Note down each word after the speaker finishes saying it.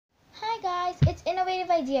it's Innovative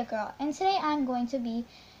Idea Girl, and today I'm going to be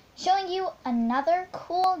showing you another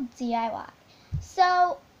cool DIY.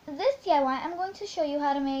 So this DIY, I'm going to show you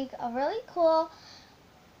how to make a really cool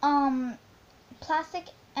plastic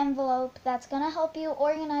envelope that's going to help you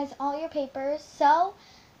organize all your papers. So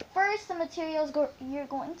first, the materials you're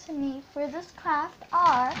going to need for this craft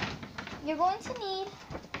are, you're going to need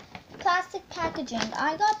plastic packaging.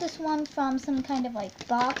 I got this one from some kind of like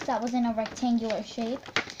box that was in a rectangular shape.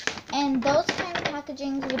 And those kind of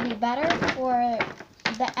packagings would be better for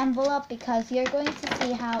the envelope because you're going to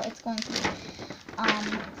see how it's going to be.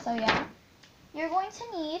 So yeah, you're going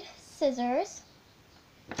to need scissors,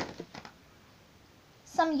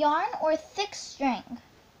 some yarn or thick string,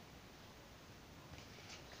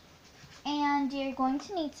 and you're going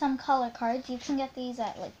to need some color cards. You can get these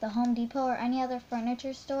at like the Home Depot or any other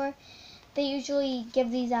furniture store. They usually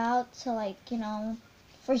give these out to, like, you know,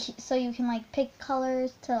 so you can like pick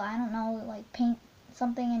colors to, I don't know, like paint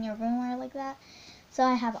something in your room or like that. So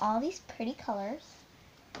I have all these pretty colors.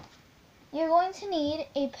 You're going to need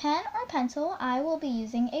a pen or pencil. I will be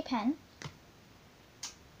using a pen.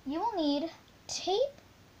 You will need tape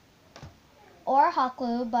or hot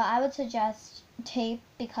glue, but I would suggest tape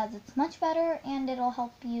because it's much better and it'll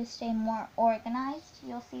help you stay more organized.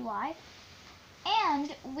 You'll see why.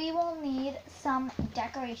 And we will need some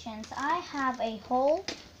decorations. I have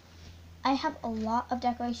a lot of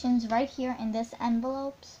decorations right here in this in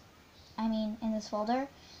this folder.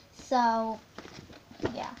 So,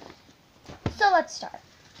 yeah. So let's start.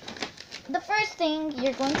 The first thing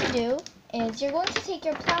you're going to do is you're going to take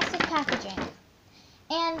your plastic packaging.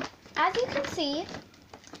 And as you can see,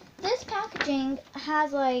 this packaging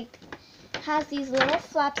has these little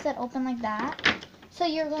flaps that open like that. So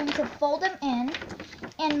you're going to fold them in,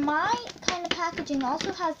 and my kind of packaging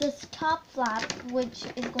also has this top flap, which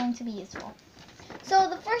is going to be useful. So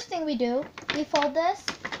the first thing we do, we fold this,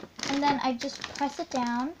 and then I just press it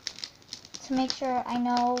down to make sure I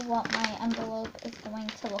know what my envelope is going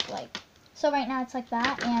to look like. So right now it's like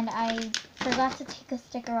that, and I forgot to take a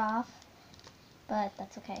sticker off, but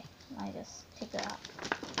that's okay. I just take it off.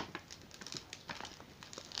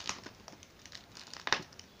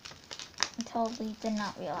 I totally did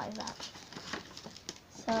not realize that.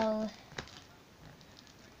 So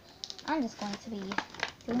I'm just going to be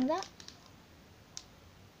doing that.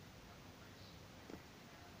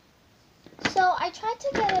 So I tried to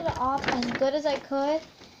get it off as good as I could,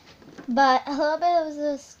 but a little bit of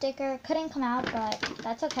the sticker couldn't come out, but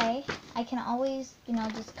that's okay. I can always,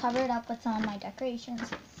 just cover it up with some of my decorations.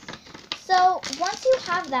 So once you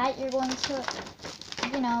have that, you're going to,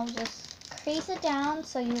 just crease it down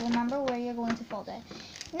so you remember where you're going to fold it.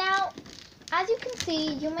 Now, as you can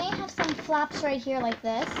see, you may have some flaps right here like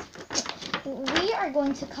this. We are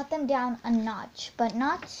going to cut them down a notch, but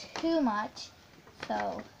not too much.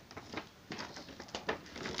 So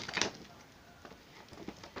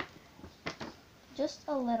just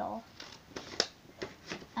a little.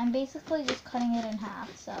 I'm basically just cutting it in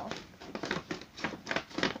half, so.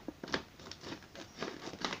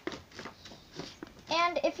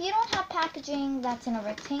 And if you don't have packaging that's in a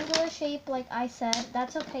rectangular shape, like I said,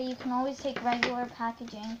 that's okay. You can always take regular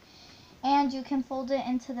packaging and you can fold it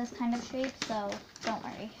into this kind of shape, so don't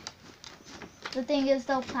worry. The thing is,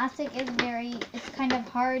 though, plastic is it's kind of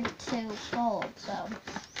hard to fold, so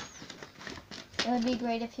it would be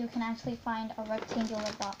great if you can actually find a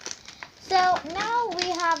rectangular box. So now we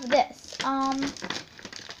have this.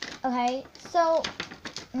 Okay, so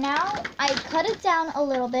now I cut it down a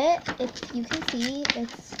little bit. You can see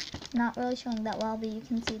it's not really showing that well, but you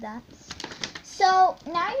can see that. So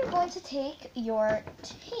now you're going to take your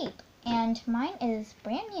tape, and mine is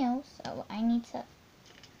brand new, so I need to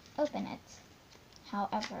open it.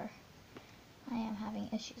 However, I am having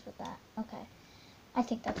issues with that. Okay, I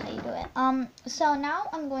think that's how you do it. So now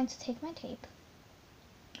I'm going to take my tape,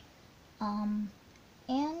 and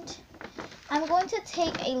I'm going to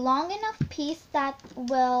take a long enough piece that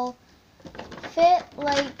will fit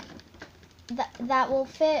that will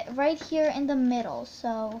fit right here in the middle.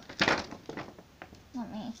 So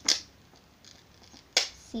let me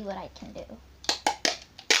see what I can do.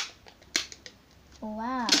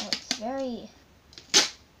 Wow, it's very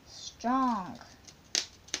strong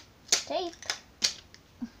tape,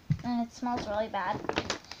 and it smells really bad.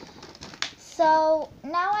 So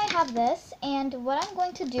now I have this, and what I'm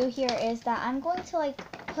going to do here is that I'm going to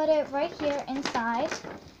put it right here inside,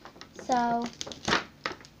 so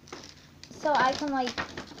I can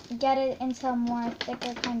get it into a more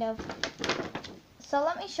thicker kind of. So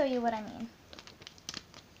let me show you what I mean.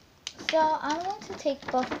 So I'm going to take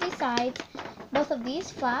both of these sides, both of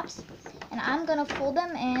these flaps, and I'm gonna fold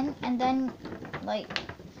them in, and then like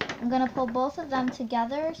I'm gonna pull both of them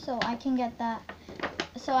together so I can get that,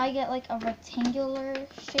 so I get like a rectangular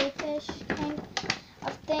shape-ish kind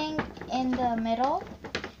of thing in the middle.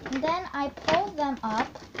 And then I pull them up,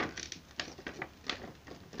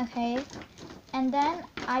 okay, and then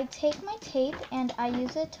I take my tape and I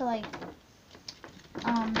use it to like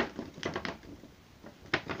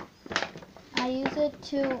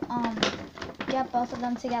get both of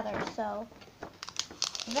them together. So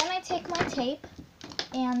then I take my tape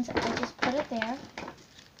and I just put it there.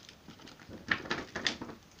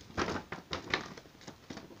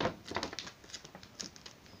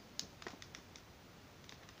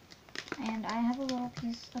 And I have a little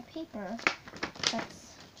piece of paper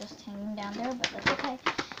that's just hanging down there, but that's okay.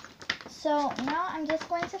 So now I'm just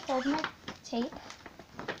going to fold my tape.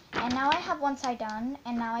 And now I have one side done,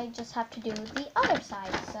 and now I just have to do the other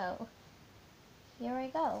side. So here I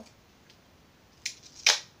go.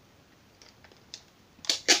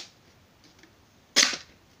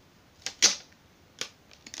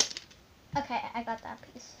 Okay, I got that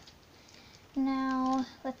piece. Now,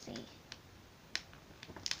 let's see.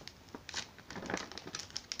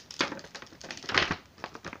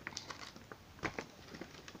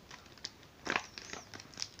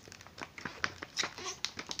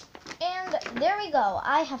 And there we go.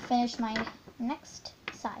 I have finished my next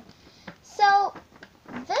side. So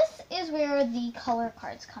this is where the color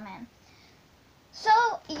cards come in. So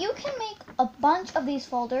you can make a bunch of these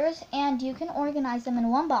folders and you can organize them in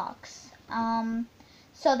one box,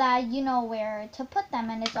 so that you know where to put them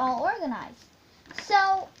and it's all organized.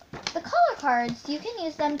 So the color cards, you can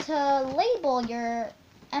use them to label your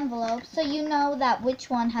envelopes so you know that which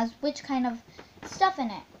one has which kind of stuff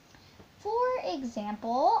in it. For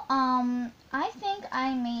example, I think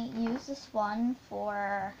I may use this one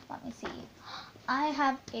for, let me see. I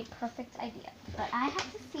have a perfect idea, but I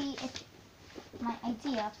have to see if my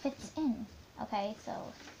idea fits in. Okay,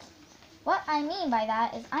 so what I mean by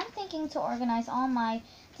that is I'm thinking to organize all my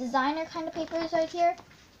designer kind of papers right here.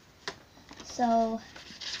 So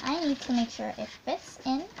I need to make sure it fits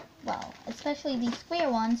in well, especially these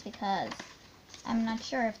square ones because I'm not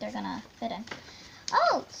sure if they're gonna fit in.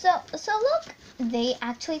 Oh, so look, they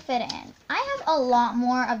actually fit in. I have a lot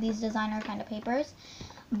more of these designer kind of papers,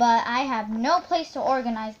 but I have no place to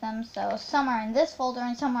organize them, so some are in this folder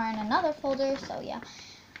and some are in another folder, so yeah.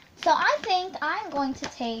 So I think I'm going to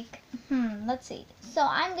take, let's see. So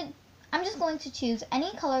I'm just going to choose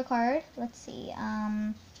any color card. Let's see.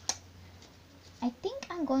 I think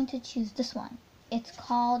I'm going to choose this one. It's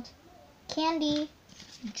called Candy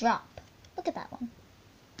Drop. Look at that one.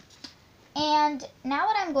 And now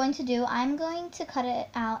what I'm going to do, I'm going to cut it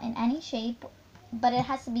out in any shape, but it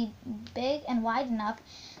has to be big and wide enough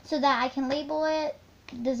so that I can label it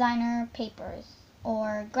designer papers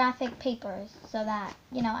or graphic papers so that,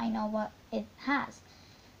 you know, I know what it has.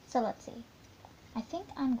 So let's see. I think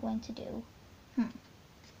I'm going to do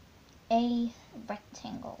a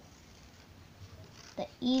rectangle. The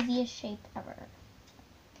easiest shape ever.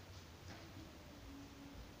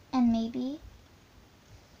 And maybe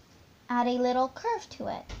add a little curve to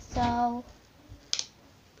it. So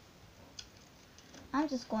I'm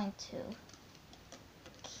just going to,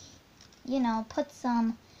 you know, put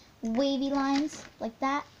some wavy lines like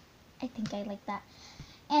that. I think I like that.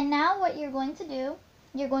 And now what you're going to do,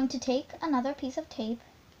 you're going to take another piece of tape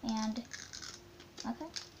and, okay,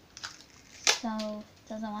 so it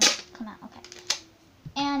doesn't want to come out, okay.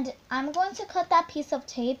 And I'm going to cut that piece of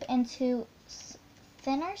tape into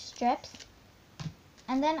thinner strips.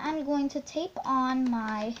 And then I'm going to tape on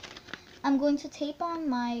my,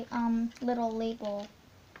 little label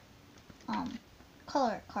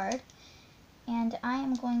color card. And I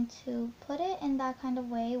am going to put it in that kind of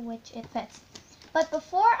way which it fits. But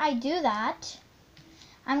before I do that,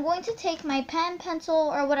 I'm going to take my pen, pencil,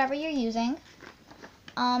 or whatever you're using,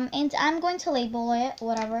 and I'm going to label it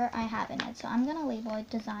whatever I have in it. So I'm going to label it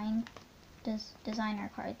designer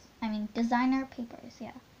cards. I mean designer papers,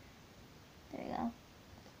 yeah. There you go.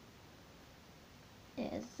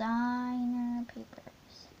 Designer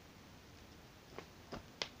papers.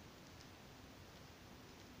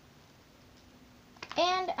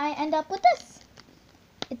 And I end up with this.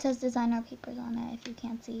 It says designer papers on it if you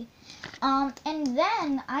can't see. And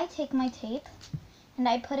then I take my tape and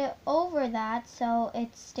I put it over that so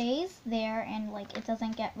it stays there and like it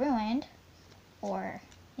doesn't get ruined or,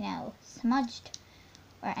 you know, smudged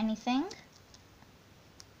or anything.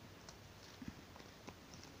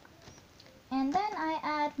 And then I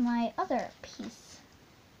add my other piece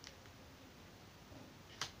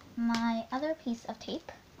of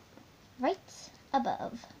tape right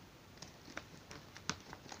above.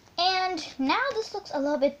 And now this looks a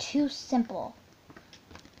little bit too simple.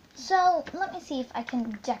 So let me see if I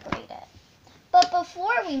can decorate it. But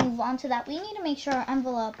before we move on to that, we need to make sure our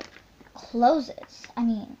envelope closes. I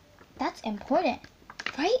mean, that's important,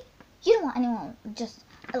 right? You don't want anyone just,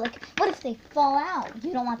 like, what if they fall out?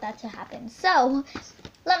 You don't want that to happen. So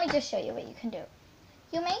let me just show you what you can do.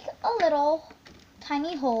 You make a little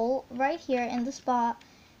tiny hole right here in the spot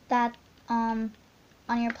that on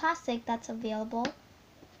your plastic that's available.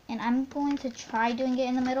 And I'm going to try doing it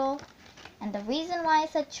in the middle. And the reason why I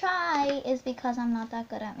said try is because I'm not that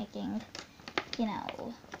good at making, you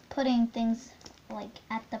know, putting things like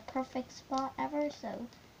at the perfect spot ever, so.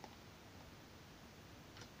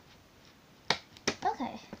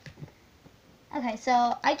 Okay,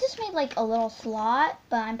 so I just made like a little slot,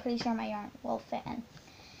 but I'm pretty sure my yarn will fit in.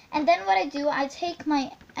 And then what I do, I take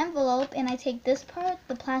my envelope and I take this part,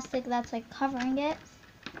 the plastic that's like covering it,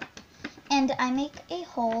 and I make a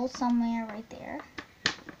hole somewhere right there,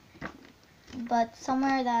 but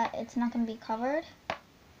somewhere that it's not going to be covered.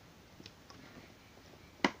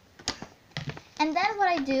 And then what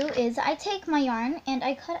I do is I take my yarn and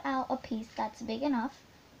I cut out a piece that's big enough.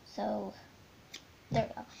 So there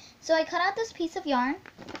we go. So I cut out this piece of yarn.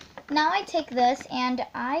 Now I take this and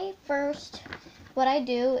what I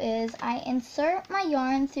do is I insert my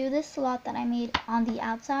yarn through this slot that I made on the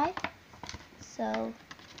outside. So,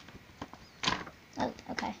 oh,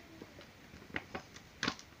 okay.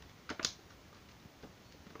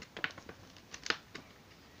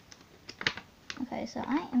 Okay, so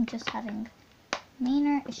I am just having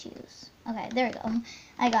minor issues. Okay, there we go.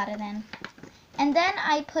 I got it in. And then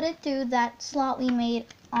I put it through that slot we made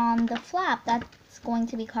on the flap that's going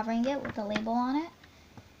to be covering it with a label on it.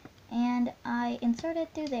 And I insert it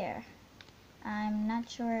through there. I'm not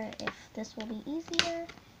sure if this will be easier.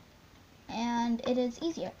 And it is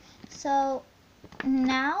easier. So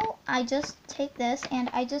now I just take this and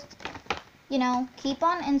I just, you know, keep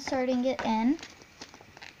on inserting it in.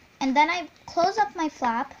 And then I close up my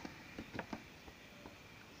flap.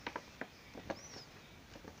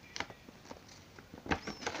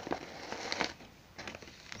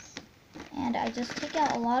 And I just take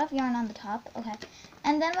out a lot of yarn on the top. Okay.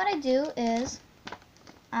 And then what I do is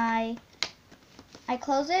I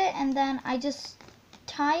close it and then I just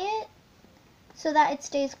tie it so that it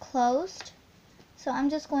stays closed. So I'm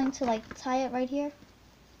just going to like tie it right here.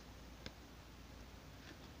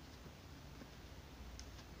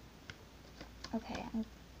 Okay.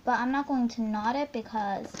 But I'm not going to knot it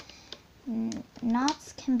because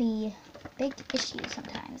knots can be big issues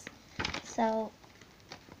sometimes. So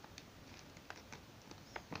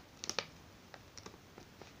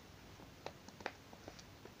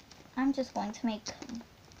I'm just going to make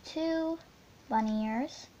 2 bunny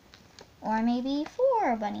ears, or maybe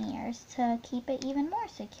 4 bunny ears to keep it even more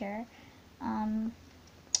secure and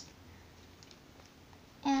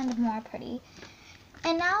more pretty.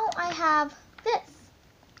 And now I have this.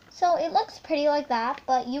 So it looks pretty like that,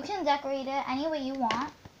 but you can decorate it any way you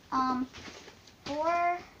want.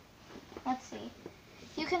 Or let's see,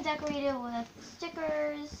 you can decorate it with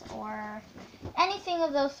stickers or anything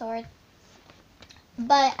of those sorts.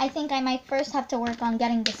 But I think I might first have to work on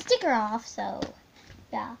getting the sticker off, so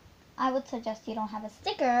yeah. I would suggest you don't have a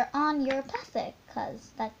sticker on your plastic, because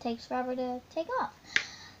that takes forever to take off.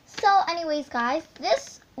 So anyways, guys,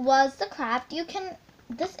 this was the craft.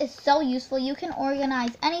 This is so useful. You can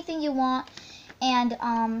organize anything you want, and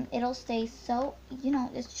it'll stay so, you know,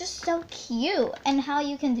 it's just so cute. And how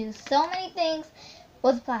you can do so many things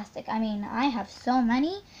with plastic. I mean, I have so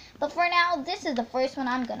many, but for now, this is the first one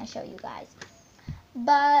I'm going to show you guys.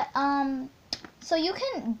 But, so you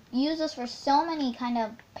can use this for so many kind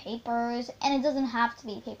of papers, and it doesn't have to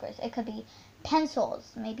be papers. It could be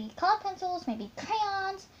pencils, maybe color pencils, maybe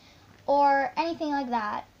crayons, or anything like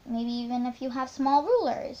that. Maybe even if you have small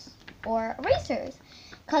rulers or erasers,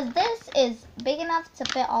 because this is big enough to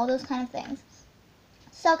fit all those kind of things.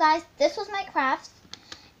 So guys, this was my crafts,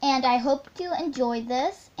 and I hope you enjoyed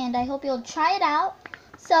this, and I hope you'll try it out.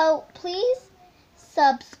 So please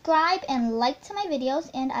subscribe and like to my videos,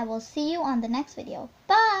 and I will see you on the next video.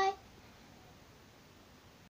 Bye!